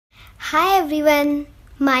Hi everyone,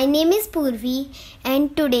 my name is Purvi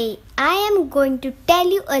and today I am going to tell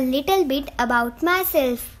you a little bit about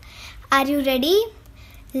myself. Are you ready?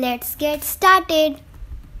 Let's get started.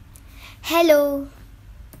 Hello,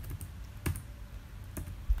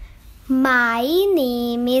 my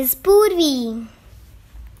name is Purvi.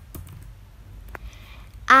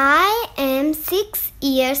 I am 6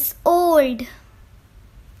 years old.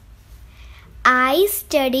 I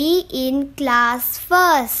study in class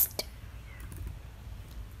first.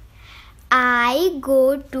 I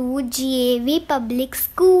go to GAV Public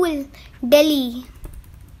School, Delhi.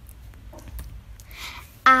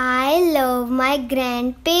 I love my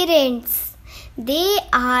grandparents. They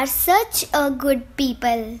are such a good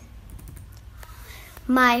people.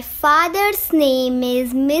 My father's name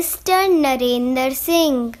is Mr. Narendra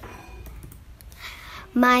Singh.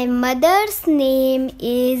 My mother's name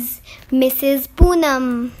is Mrs.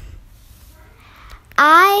 Poonam.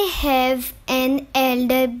 I have an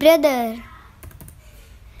elder brother.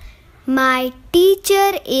 My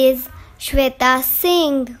teacher is Shweta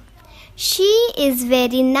Singh. She is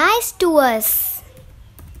very nice to us.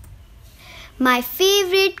 My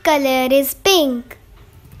favorite color is pink.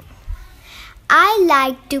 I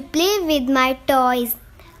like to play with my toys.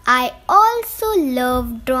 I also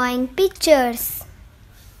love drawing pictures.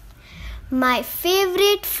 My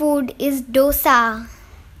favorite food is dosa.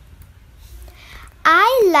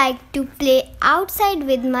 I like to play outside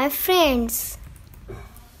with my friends.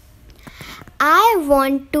 I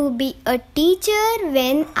want to be a teacher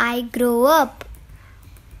when I grow up.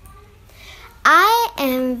 I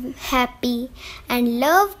am happy and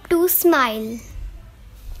love to smile.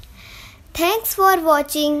 Thanks for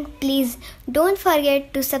watching. Please don't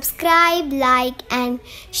forget to subscribe, like and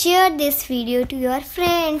share this video to your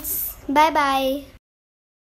friends. Bye bye.